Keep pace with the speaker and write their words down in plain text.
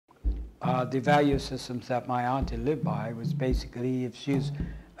The value systems that my auntie lived by was basically, if she's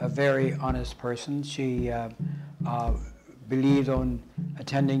a very honest person, she believed on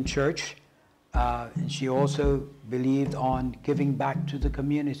attending church, and she also believed on giving back to the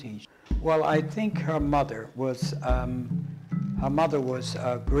community. Well, I think her mother was a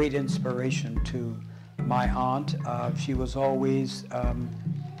great inspiration to my aunt. She was always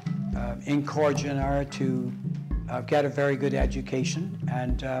encouraging her to get a very good education,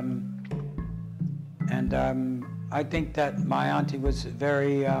 and I think that my auntie was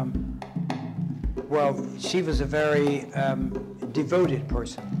very, she was a very devoted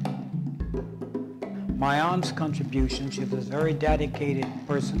person. My aunt's contribution, she was a very dedicated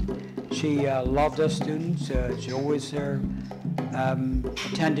person. She loved her students. She always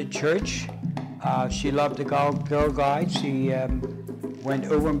attended church. She loved the Girl Guides. She went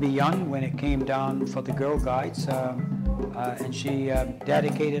over and beyond when it came down for the Girl Guides. And she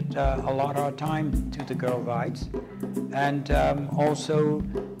dedicated a lot of her time to the Girl Guides. And also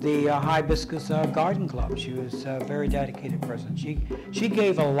the Hibiscus Garden Club. She was a very dedicated person. She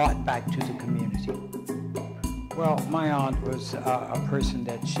gave a lot back to the community. Well, my aunt was a person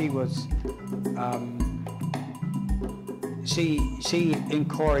that she was, she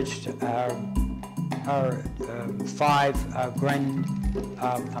encouraged her five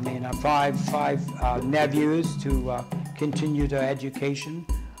nephews to continue their education.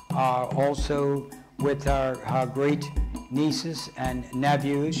 Also with her great nieces and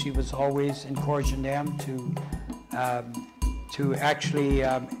nephews, she was always encouraging them to actually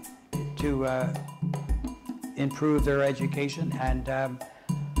improve their education, and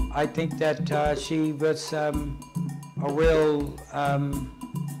I think that she was a real,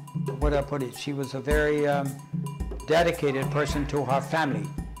 what I put it, she was a very dedicated person to her family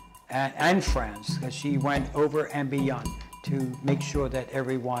and friends, because she went over and beyond to make sure that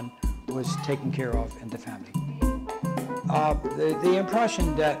everyone was taken care of in the family. The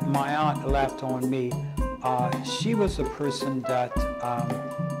impression that my aunt left on me, she was a person that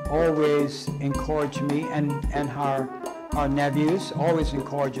always encouraged me and her nephews, always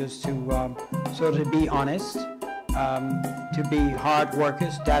encouraged us to sort of be honest, to be hard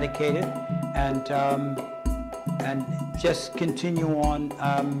workers, dedicated, and just continue on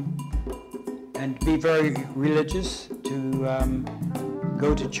and be very religious, to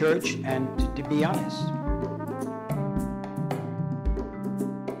go to church and to be honest.